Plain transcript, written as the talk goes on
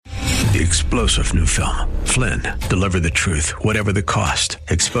The explosive new film, Flynn, deliver the truth, whatever the cost,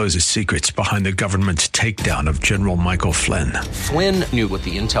 exposes secrets behind the government's takedown of General Michael Flynn. Flynn knew what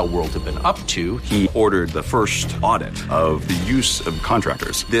the intel world had been up to. He ordered the first audit of the use of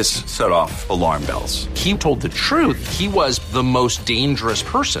contractors. This set off alarm bells. He told the truth. He was the most dangerous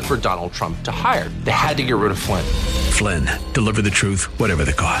person for Donald Trump to hire. They had to get rid of Flynn. Flynn, deliver the truth, whatever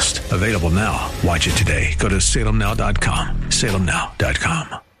the cost. Available now. Watch it today. Go to salemnow.com.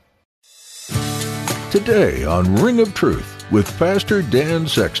 salemnow.com. Today on Ring of Truth with Pastor Dan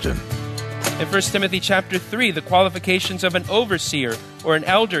Sexton. In 1 Timothy chapter 3, the qualifications of an overseer or an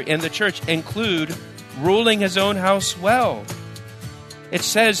elder in the church include ruling his own house well. It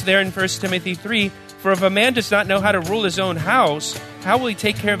says there in 1 Timothy 3, "For if a man does not know how to rule his own house, how will he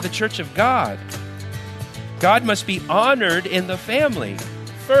take care of the church of God?" God must be honored in the family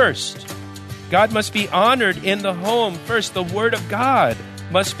first. God must be honored in the home first. The Word of God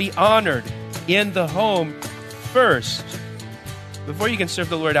must be honored in the home first before you can serve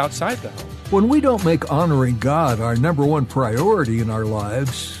the Lord outside the home. When we don't make honoring God our number one priority in our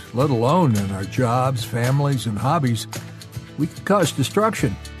lives, let alone in our jobs, families, and hobbies, we can cause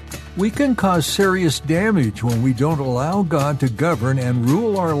destruction. We can cause serious damage when we don't allow God to govern and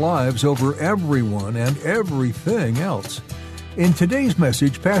rule our lives over everyone and everything else. In today's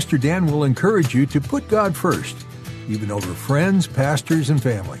message, Pastor Dan will encourage you to put God first, even over friends, pastors, and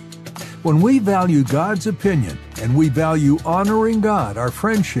family. When we value God's opinion and we value honoring God, our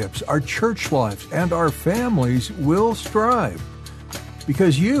friendships, our church lives, and our families will strive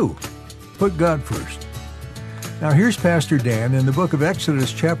because you put God first. Now here's Pastor Dan in the book of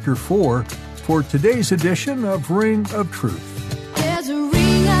Exodus chapter 4 for today's edition of Ring of Truth. There's a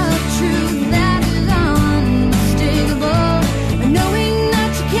ring of truth that is unmistakable, knowing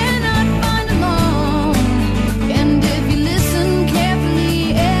that you cannot find alone. And if you listen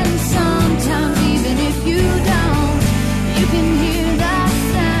carefully, and sometimes even if you don't, you can hear that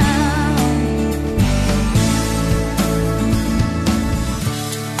sound.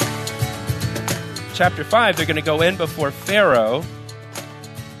 Chapter 5, they're going to go in before Pharaoh,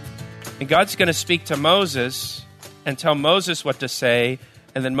 and God's going to speak to Moses and tell Moses what to say,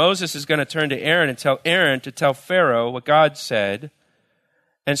 and then Moses is going to turn to Aaron and tell Aaron to tell Pharaoh what God said.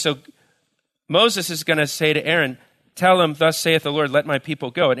 And so Moses is going to say to Aaron, "Tell him, thus saith the Lord, let my people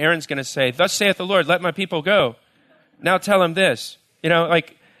go." And Aaron's going to say, "Thus saith the Lord, let my people go. Now tell him this." You know,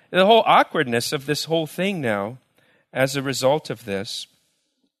 like the whole awkwardness of this whole thing now as a result of this.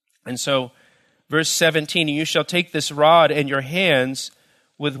 And so verse 17, "You shall take this rod in your hands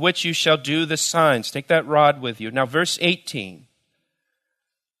with which you shall do the signs." Take that rod with you. Now verse 18.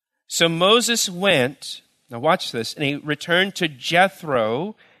 "So Moses went," now watch this, "and he returned to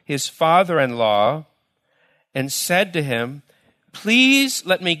Jethro, his father-in-law, and said to him, 'Please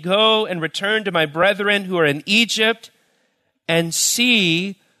let me go and return to my brethren who are in Egypt and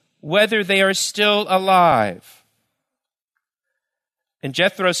see whether they are still alive.' And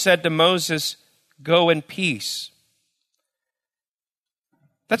Jethro said to Moses, 'Go in peace.'"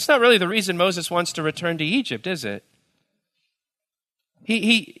 That's not really the reason Moses wants to return to Egypt, is it?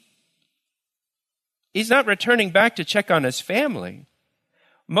 He's not returning back to check on his family.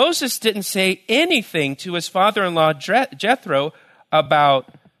 Moses didn't say anything to his father-in-law Jethro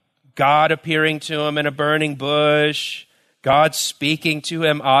about God appearing to him in a burning bush, God speaking to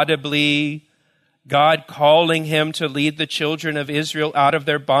him audibly, God calling him to lead the children of Israel out of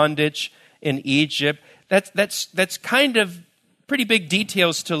their bondage in Egypt. That's kind of pretty big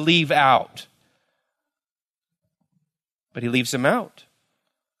details to leave out. But he leaves them out.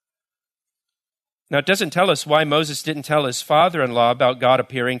 Now, it doesn't tell us why Moses didn't tell his father-in-law about God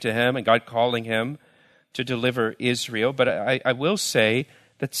appearing to him and God calling him to deliver Israel. But I will say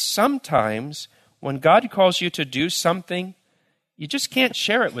that sometimes when God calls you to do something, you just can't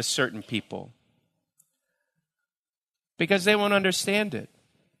share it with certain people because they won't understand it.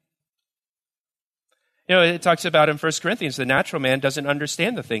 You know, it talks about in 1 Corinthians, the natural man doesn't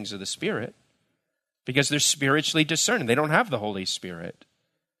understand the things of the Spirit because they're spiritually discerning. They don't have the Holy Spirit.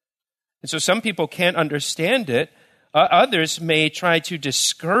 And so some people can't understand it. Others may try to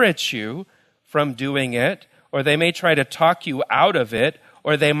discourage you from doing it, or they may try to talk you out of it,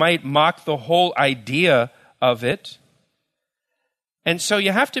 or they might mock the whole idea of it. And so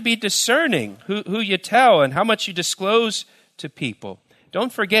you have to be discerning who you tell and how much you disclose to people.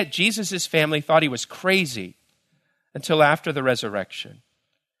 Don't forget, Jesus' family thought he was crazy until after the resurrection.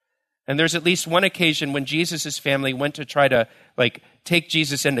 And there's at least one occasion when Jesus' family went to try to take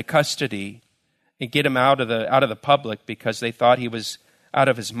Jesus into custody and get him out of the public because they thought he was out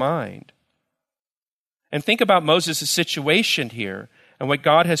of his mind. And think about Moses' situation here. and what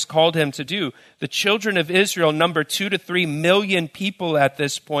God has called him to do. The children of Israel number 2 to 3 million people at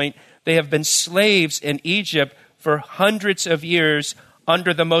this point. They have been slaves in Egypt for hundreds of years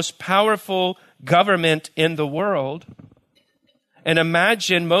under the most powerful government in the world. And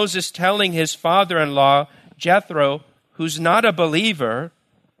imagine Moses telling his father-in-law, Jethro, who's not a believer,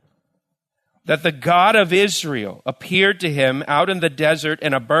 that the God of Israel appeared to him out in the desert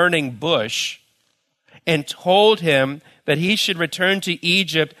in a burning bush and told him that he should return to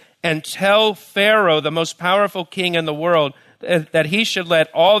Egypt and tell Pharaoh, the most powerful king in the world, that he should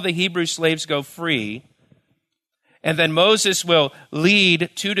let all the Hebrew slaves go free. And then Moses will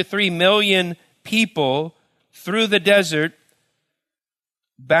lead 2 to 3 million people through the desert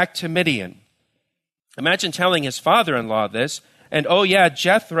back to Midian. Imagine telling his father-in-law this, and oh yeah,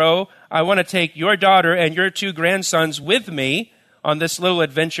 Jethro, I want to take your daughter and your 2 grandsons with me on this little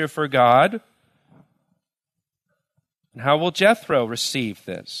adventure for God. And how will Jethro receive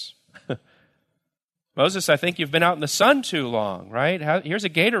this? Moses, I think you've been out in the sun too long, right? Here's a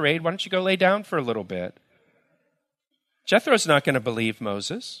Gatorade. Why don't you go lay down for a little bit? Jethro's not going to believe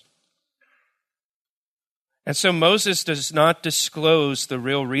Moses. And so Moses does not disclose the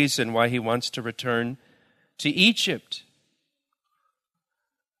real reason why he wants to return to Egypt.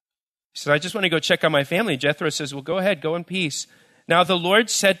 He said, I just want to go check on my family. Jethro says, well, go ahead, go in peace. Now the Lord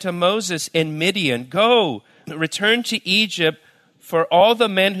said to Moses in Midian, go, return to Egypt, for all the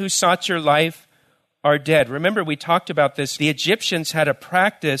men who sought your life are dead. Remember, we talked about this. The Egyptians had a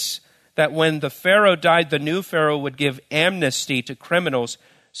practice that when the Pharaoh died, the new Pharaoh would give amnesty to criminals.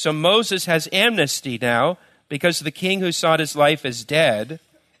 So Moses has amnesty now because the king who sought his life is dead.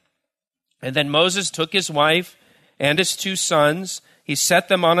 And then Moses took his wife and his 2 sons. He set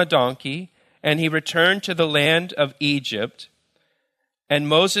them on a donkey, and he returned to the land of Egypt. And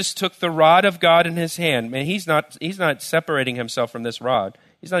Moses took the rod of God in his hand. Man, he's not separating himself from this rod.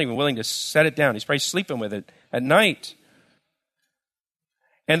 He's not even willing to set it down. He's probably sleeping with it at night.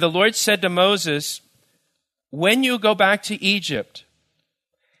 And the Lord said to Moses, when you go back to Egypt,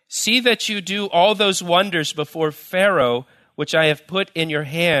 see that you do all those wonders before Pharaoh, which I have put in your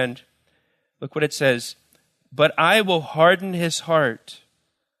hand. Look what it says. But I will harden his heart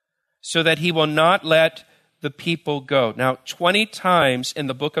so that he will not let the people go. Now, 20 times in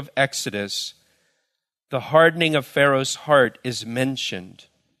the book of Exodus, the hardening of Pharaoh's heart is mentioned.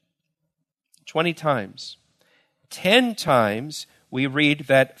 20 times. 10 times we read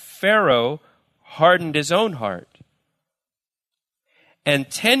that Pharaoh hardened his own heart.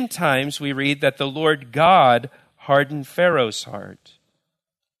 And 10 times we read that the Lord God hardened Pharaoh's heart.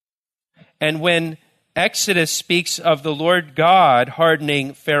 And when Exodus speaks of the Lord God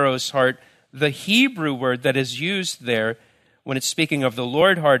hardening Pharaoh's heart, the Hebrew word that is used there, when it's speaking of the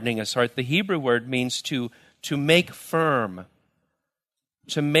Lord hardening his heart, the Hebrew word means to make firm.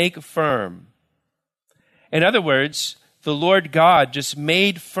 To make firm. In other words, the Lord God just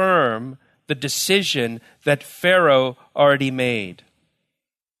made firm the decision that Pharaoh already made.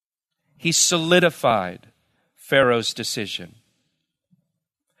 He solidified Pharaoh's decision.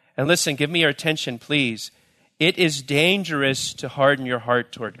 And listen, give me your attention, please. It is dangerous to harden your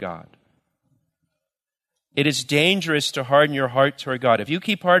heart toward God. It is dangerous to harden your heart toward God. If you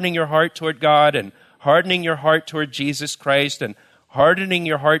keep hardening your heart toward God and hardening your heart toward Jesus Christ and hardening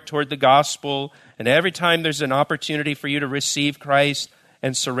your heart toward the gospel, and every time there's an opportunity for you to receive Christ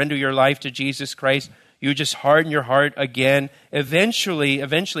and surrender your life to Jesus Christ, you just harden your heart again. Eventually,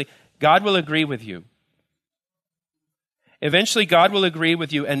 God will agree with you. Eventually, God will agree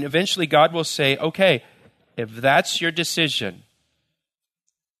with you, and eventually God will say, okay, if that's your decision,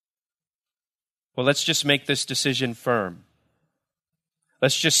 well, let's just make this decision firm.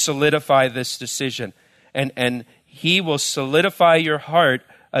 Let's just solidify this decision. And he will solidify your heart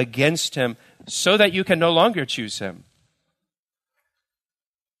against him so that you can no longer choose him.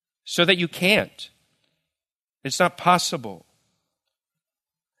 So that you can't. It's not possible.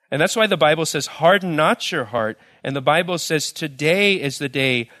 And that's why the Bible says, harden not your heart. And the Bible says, today is the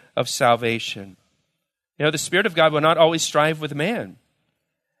day of salvation. You know, the Spirit of God will not always strive with man.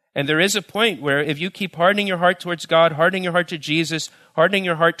 And there is a point where if you keep hardening your heart towards God, hardening your heart to Jesus, hardening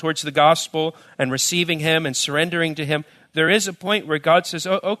your heart towards the gospel and receiving him and surrendering to him, there is a point where God says,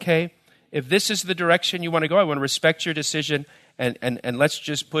 oh, okay, if this is the direction you want to go, I want to respect your decision and let's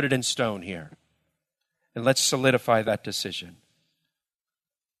just put it in stone here. And let's solidify that decision.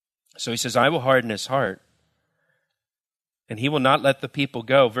 So he says, I will harden his heart and he will not let the people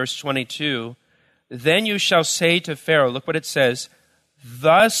go. Verse 22, then you shall say to Pharaoh, look what it says,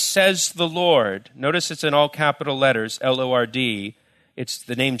 thus says the Lord. Notice it's in all capital letters, L-O-R-D. It's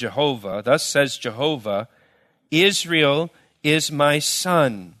the name Jehovah. Thus says Jehovah, Israel is my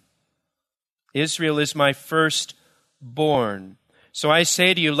son. Israel is my firstborn. So I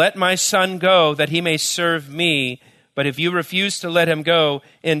say to you, let my son go, that he may serve me. But if you refuse to let him go,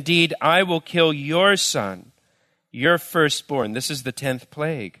 indeed, I will kill your son, your firstborn. This is the 10th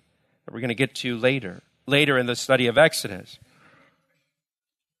plague that we're going to get to later in the study of Exodus.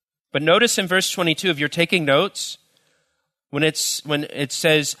 But notice in verse 22, if you're taking notes, when it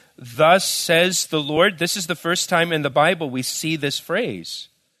says, thus says the Lord, this is the first time in the Bible we see this phrase,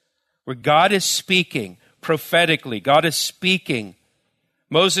 where God is speaking prophetically. God is speaking.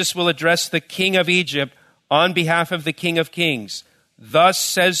 Moses will address the king of Egypt on behalf of the King of Kings. Thus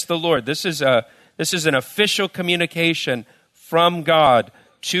says the Lord. This is an official communication from God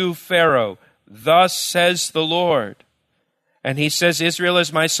to Pharaoh. Thus says the Lord. And he says, Israel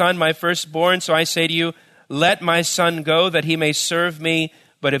is my son, my firstborn. So I say to you, let my son go, that he may serve me.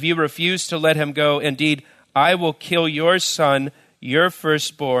 But if you refuse to let him go, indeed, I will kill your son, your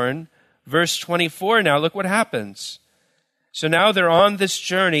firstborn. Verse 24 now, look what happens. So now they're on this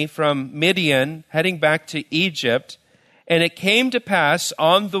journey from Midian, heading back to Egypt. And it came to pass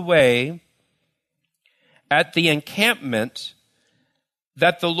on the way at the encampment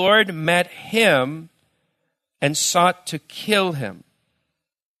that the Lord met him and sought to kill him.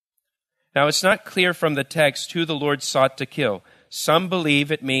 Now, it's not clear from the text who the Lord sought to kill. Some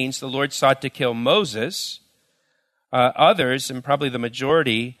believe it means the Lord sought to kill Moses. Others, and probably the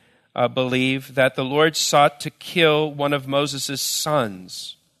majority, believe that the Lord sought to kill one of Moses'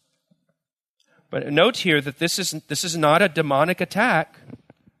 sons. But note here that this is not a demonic attack.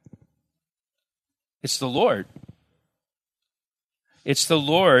 It's the Lord. It's the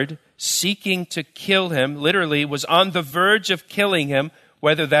Lord seeking to kill him, literally was on the verge of killing him,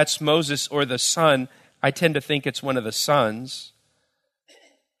 whether that's Moses or the son. I tend to think it's one of the sons.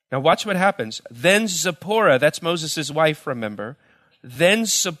 Now watch what happens. Then Zipporah, that's Moses' wife, remember. Then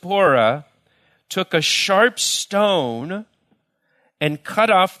Zipporah took a sharp stone and cut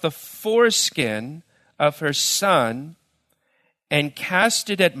off the foreskin of her son and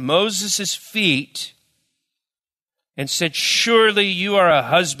cast it at Moses' feet and said, surely you are a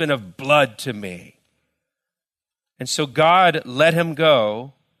husband of blood to me. And so God let him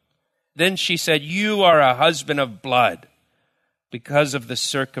go. Then she said, you are a husband of blood because of the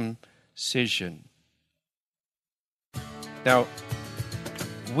circumcision. Now,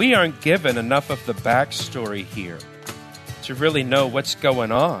 we aren't given enough of the backstory here to really know what's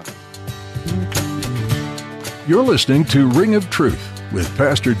going on. You're listening to Ring of Truth with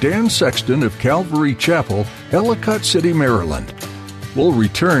Pastor Dan Sexton of Calvary Chapel, Ellicott City, Maryland. We'll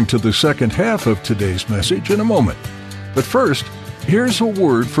return to the second half of today's message in a moment. But first, here's a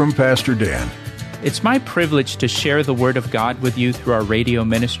word from Pastor Dan. It's my privilege to share the Word of God with you through our radio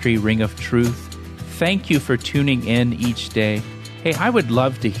ministry, Ring of Truth. Thank you for tuning in each day. Hey, I would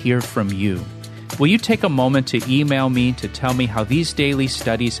love to hear from you. Will you take a moment to email me to tell me how these daily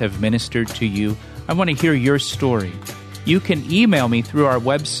studies have ministered to you? I want to hear your story. You can email me through our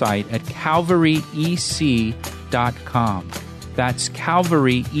website at calvaryec.com. That's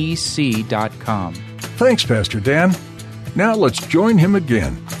calvaryec.com. Thanks, Pastor Dan. Now let's join him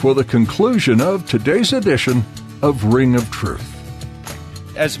again for the conclusion of today's edition of Ring of Truth.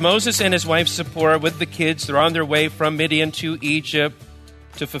 As Moses and his wife Zipporah with the kids, they're on their way from Midian to Egypt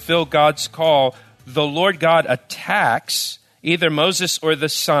to fulfill God's call, the Lord God attacks either Moses or the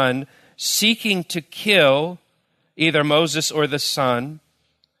son, seeking to kill either Moses or the son.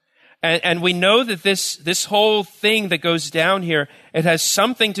 And we know that this whole thing that goes down here, it has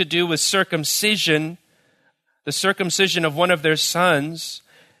something to do with circumcision, the circumcision of one of their sons.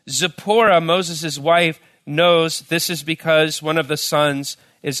 Zipporah, Moses' wife, knows this is because one of the sons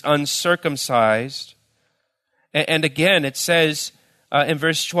is uncircumcised. And again, it says in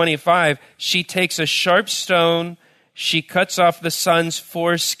verse 25, she takes a sharp stone, she cuts off the son's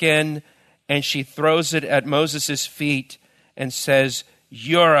foreskin, and she throws it at Moses' feet and says,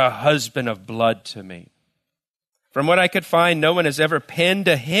 you're a husband of blood to me. From what I could find, no one has ever penned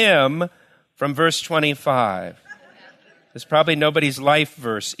a hymn from verse 25. There's probably nobody's life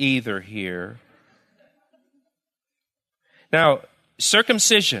verse either here. Now,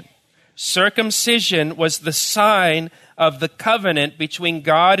 circumcision. Circumcision was the sign of the covenant between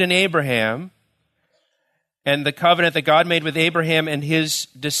God and Abraham, and the covenant that God made with Abraham and his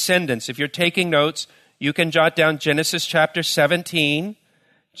descendants. If you're taking notes, you can jot down Genesis chapter 17,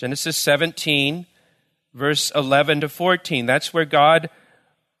 Genesis 17, verse 11 to 14. That's where God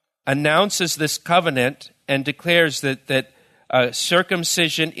announces this covenant and declares that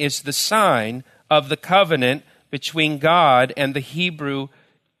circumcision is the sign of the covenant between God and the Hebrew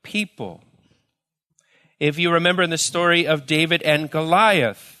people. If you remember in the story of David and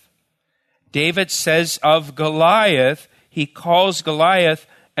Goliath, David says of Goliath, he calls Goliath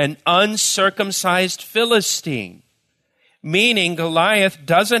an uncircumcised Philistine, meaning Goliath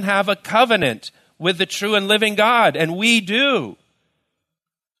doesn't have a covenant with the true and living God, and we do.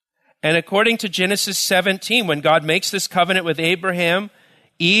 And according to Genesis 17, when God makes this covenant with Abraham,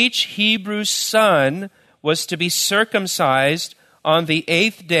 each Hebrew son was to be circumcised on the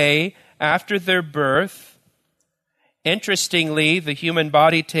 8th day after their birth. Interestingly, the human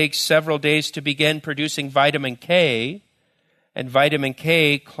body takes several days to begin producing vitamin K, and vitamin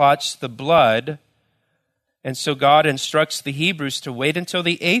K clots the blood. And so God instructs the Hebrews to wait until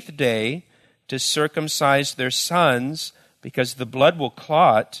the 8th day to circumcise their sons, because the blood will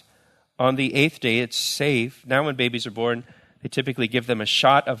clot on the 8th day. It's safe. Now when babies are born, they typically give them a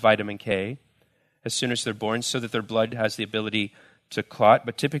shot of vitamin K as soon as they're born so that their blood has the ability to clot.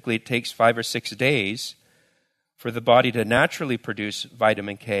 But typically it takes 5 or 6 days for the body to naturally produce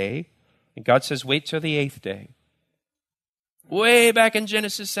vitamin K. And God says, wait till the 8th day. Way back in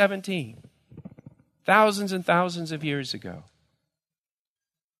Genesis 17, thousands and thousands of years ago.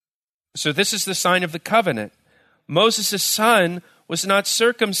 So this is the sign of the covenant. Moses' son was not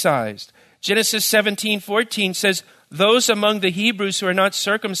circumcised. Genesis 17:14 says, those among the Hebrews who are not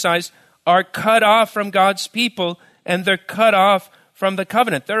circumcised are cut off from God's people, and they're cut off from the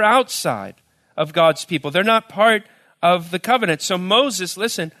covenant. They're outside of God's people. They're not part of the covenant. So Moses,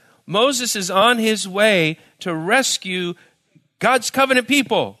 listen, Moses is on his way to rescue God's covenant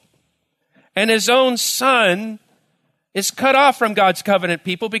people. And his own son is cut off from God's covenant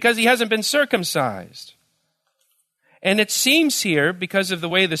people because he hasn't been circumcised. And it seems here, because of the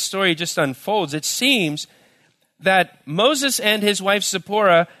way the story just unfolds, it seems that Moses and his wife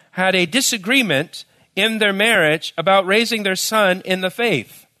Zipporah had a disagreement in their marriage about raising their son in the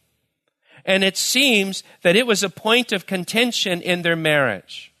faith. And it seems that it was a point of contention in their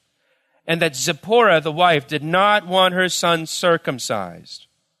marriage. And that Zipporah, the wife, did not want her son circumcised.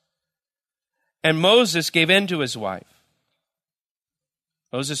 And Moses gave in to his wife.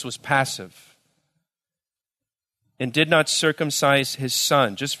 Moses was passive and did not circumcise his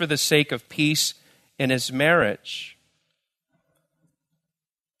son, just for the sake of peace in his marriage.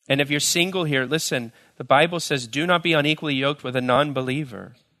 And if you're single here, listen, the Bible says, do not be unequally yoked with a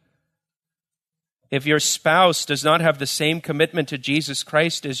non-believer. If your spouse does not have the same commitment to Jesus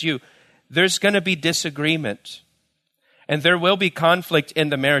Christ as you, there's going to be disagreement. And there will be conflict in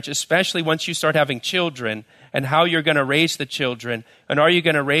the marriage, especially once you start having children, and how you're going to raise the children. And are you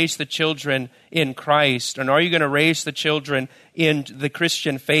going to raise the children in Christ? And are you going to raise the children in the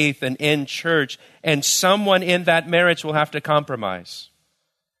Christian faith and in church? And someone in that marriage will have to compromise.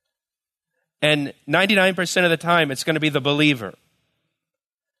 And 99% of the time, it's going to be the believer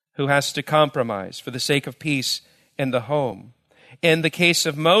who has to compromise for the sake of peace in the home. In the case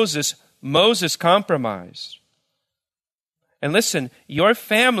of Moses, Moses compromised. And listen, your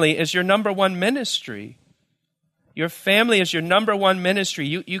family is your number one ministry. Your family is your number one ministry.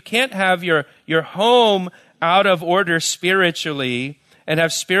 You can't have your home out of order spiritually and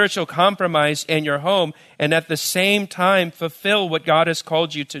have spiritual compromise in your home and at the same time fulfill what God has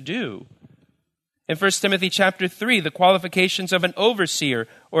called you to do. In 1 Timothy chapter 3, the qualifications of an overseer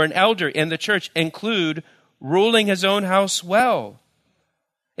or an elder in the church include ruling his own house well.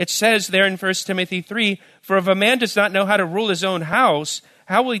 It says there in 1 Timothy 3, for if a man does not know how to rule his own house,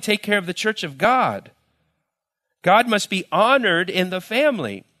 how will he take care of the church of God? God must be honored in the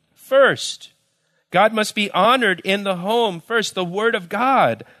family first. God must be honored in the home first. The word of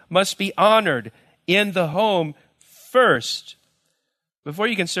God must be honored in the home first before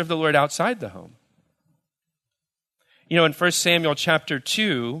you can serve the Lord outside the home. You know, in 1 Samuel chapter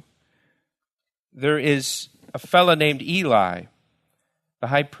 2, there is a fellow named Eli, the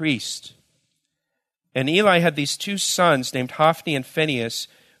high priest. And Eli had these two sons named Hophni and Phinehas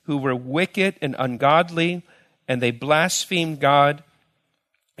who were wicked and ungodly, and they blasphemed God.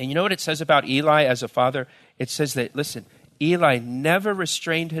 And you know what it says about Eli as a father? It says that, listen, Eli never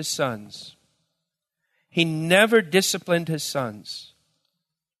restrained his sons. He never disciplined his sons.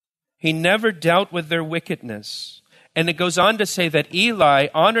 He never dealt with their wickedness. And it goes on to say that Eli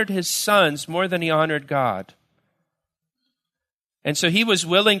honored his sons more than he honored God. And so he was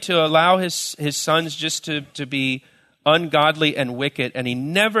willing to allow his sons just to be ungodly and wicked, and he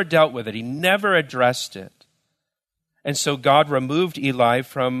never dealt with it. He never addressed it. And so God removed Eli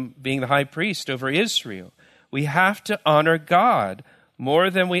from being the high priest over Israel. We have to honor God more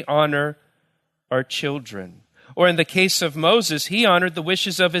than we honor our children. Or in the case of Moses, he honored the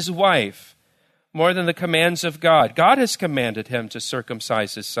wishes of his wife more than the commands of God. God has commanded him to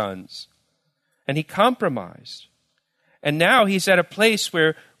circumcise his sons. and he compromised. And now he's at a place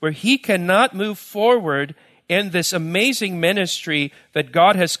where he cannot move forward in this amazing ministry that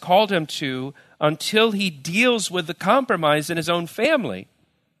God has called him to until he deals with the compromise in his own family.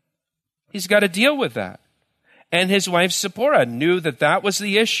 He's got to deal with that. And his wife Zipporah knew that was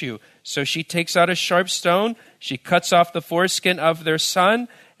the issue. So she takes out a sharp stone, she cuts off the foreskin of their son,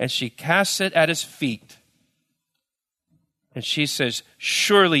 and she casts it at his feet. And she says,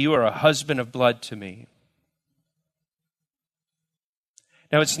 "Surely you are a husband of blood to me."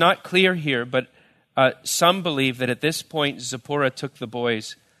 Now, it's not clear here, but some believe that at this point, Zipporah took the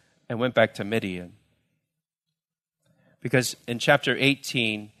boys and went back to Midian. Because in chapter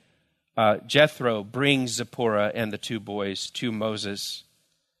 18, Jethro brings Zipporah and the two boys to Moses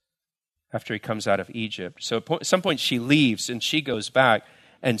after he comes out of Egypt. So at some point she leaves and she goes back.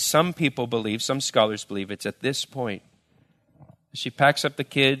 And some people believe, some scholars believe, it's at this point. She packs up the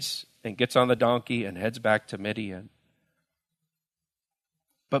kids and gets on the donkey and heads back to Midian.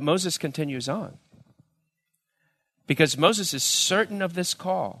 But Moses continues on. Because Moses is certain of this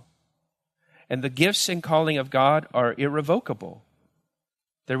call. And the gifts and calling of God are irrevocable.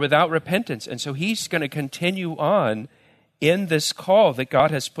 They're without repentance. And so he's going to continue on in this call that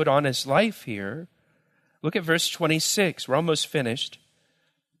God has put on his life here. Look at verse 26. We're almost finished.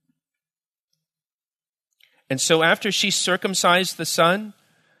 And so after she circumcised the son,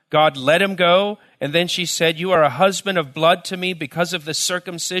 God let him go. And then she said, "You are a husband of blood to me because of the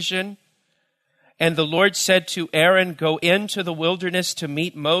circumcision." And the Lord said to Aaron, "Go into the wilderness to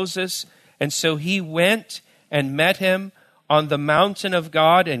meet Moses." And so he went and met him on the mountain of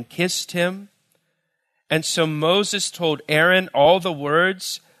God and kissed him. And so Moses told Aaron all the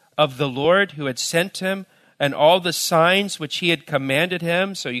words of the Lord who had sent him and all the signs which he had commanded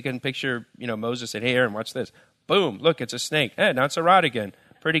him. So you can picture, Moses said, "Hey, Aaron, watch this." Boom, look, it's a snake. Hey, now it's a rod again.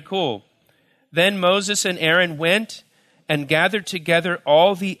 Pretty cool. Then Moses and Aaron went and gathered together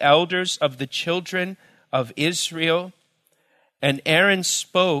all the elders of the children of Israel. And Aaron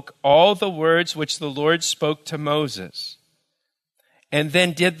spoke all the words which the Lord spoke to Moses. And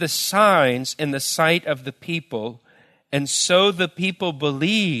then did the signs in the sight of the people. And so the people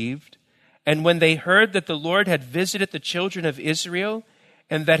believed. And when they heard that the Lord had visited the children of Israel,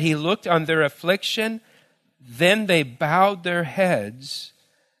 and that he looked on their affliction, then they bowed their heads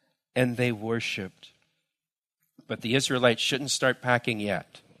and they worshiped. But the Israelites shouldn't start packing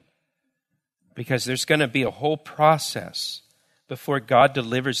yet, because there's going to be a whole process before God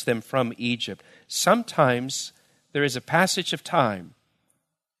delivers them from Egypt. Sometimes there is a passage of time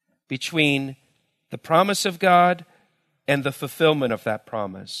between the promise of God and the fulfillment of that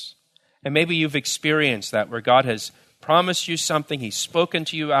promise. And maybe you've experienced that, where God has promised you something, he's spoken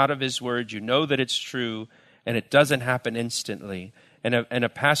to you out of his word, you know that it's true, and it doesn't happen instantly. And a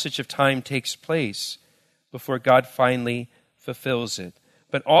passage of time takes place before God finally fulfills it.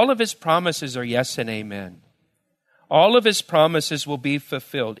 But all of his promises are yes and amen. All of his promises will be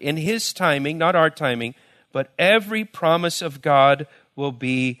fulfilled in his timing, not our timing, but every promise of God will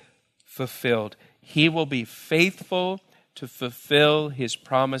be fulfilled. He will be faithful to fulfill his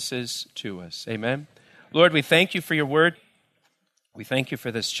promises to us. Amen. Lord, we thank you for your word. We thank you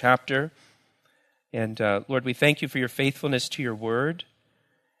for this chapter. And Lord, we thank you for your faithfulness to your word.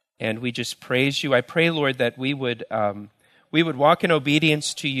 And we just praise you. I pray, Lord, that we would walk in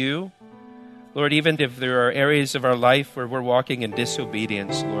obedience to you. Lord, even if there are areas of our life where we're walking in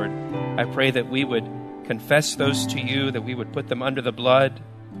disobedience, Lord, I pray that we would confess those to you, that we would put them under the blood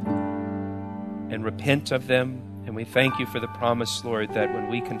and repent of them. And we thank you for the promise, Lord, that when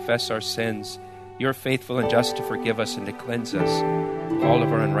we confess our sins, you're faithful and just to forgive us and to cleanse us of all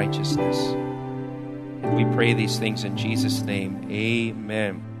of our unrighteousness. And we pray these things in Jesus' name.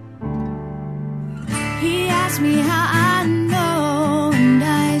 Amen. He asked me how I know, and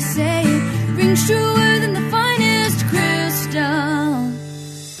I say it rings truer than the finest crystal.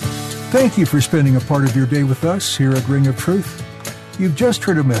 Thank you for spending a part of your day with us here at Ring of Truth. You've just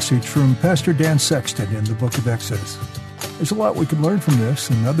heard a message from Pastor Dan Sexton in the book of Exodus. There's a lot we can learn from this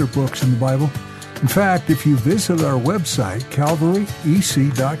and other books in the Bible. In fact, if you visit our website,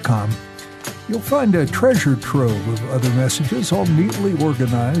 calvaryec.com, you'll find a treasure trove of other messages, all neatly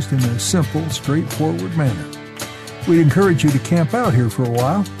organized in a simple, straightforward manner. We'd encourage you to camp out here for a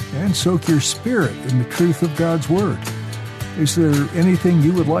while and soak your spirit in the truth of God's Word. Is there anything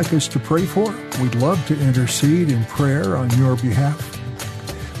you would like us to pray for? We'd love to intercede in prayer on your behalf.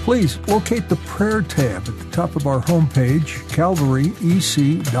 Please locate the prayer tab at the top of our homepage,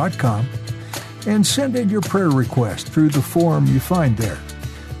 calvaryec.com, and send in your prayer request through the form you find there.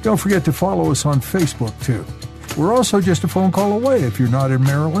 Don't forget to follow us on Facebook, too. We're also just a phone call away if you're not in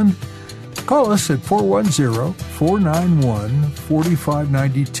Maryland. Call us at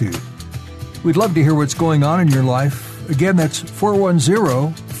 410-491-4592. We'd love to hear what's going on in your life. Again, that's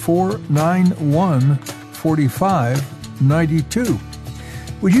 410-491-4592.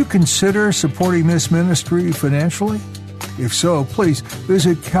 Would you consider supporting this ministry financially? If so, please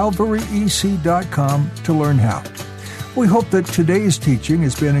visit calvaryec.com to learn how. We hope that today's teaching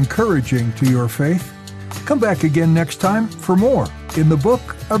has been encouraging to your faith. Come back again next time for more in the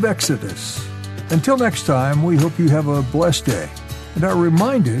book of Exodus. Until next time, we hope you have a blessed day and are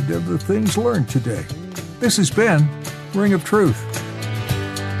reminded of the things learned today. This has been Ring of Truth.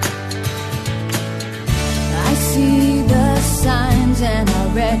 I see the signs and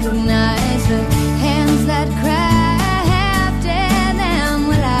I recognize the hands that crafted them.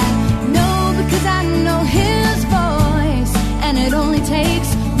 Well, I know because I know His voice, and it only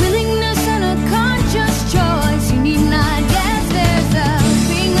takes willingness and a conscious choice. You need not guess, there's a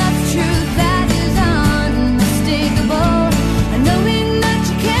ring of truth that is unmistakable, knowing that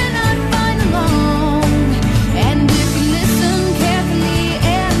you cannot find alone. And if you listen carefully,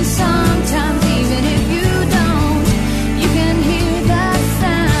 and sometimes even if you don't, you can hear that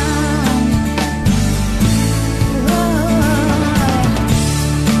sound.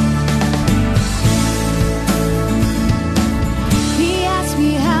 He asked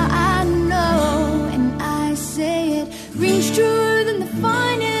me how I know, and I say it rings truer than the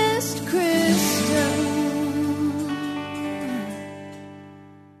finest crystal.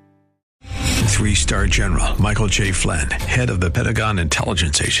 3-star General Michael J. Flynn, head of the Pentagon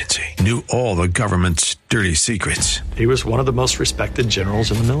Intelligence Agency, knew all the government's dirty secrets. He was one of the most respected generals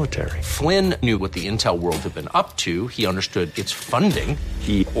in the military. Flynn knew what the intel world had been up to. He understood its funding.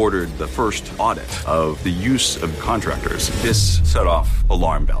 He ordered the first audit of the use of contractors. This set off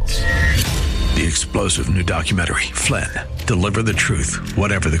alarm bells. The explosive new documentary, Flynn, Deliver the Truth,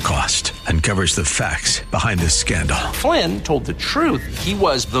 Whatever the Cost, uncovers the facts behind this scandal. Flynn told the truth. He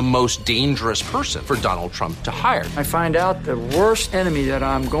was the most dangerous person for Donald Trump to hire. I find out the worst enemy that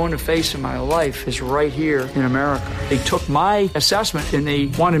I'm going to face in my life is right here in America. They took my assessment and they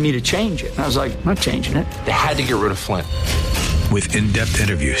wanted me to change it. And I was like, I'm not changing it. They had to get rid of Flynn. With in-depth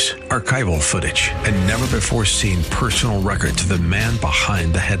interviews, archival footage, and never-before-seen personal records of the man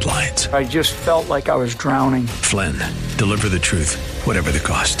behind the headlines. I just felt like I was drowning. Flynn, Deliver the Truth, Whatever the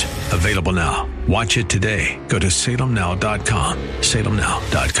Cost. Available now. Watch it today. Go to salemnow.com.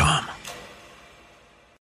 salemnow.com.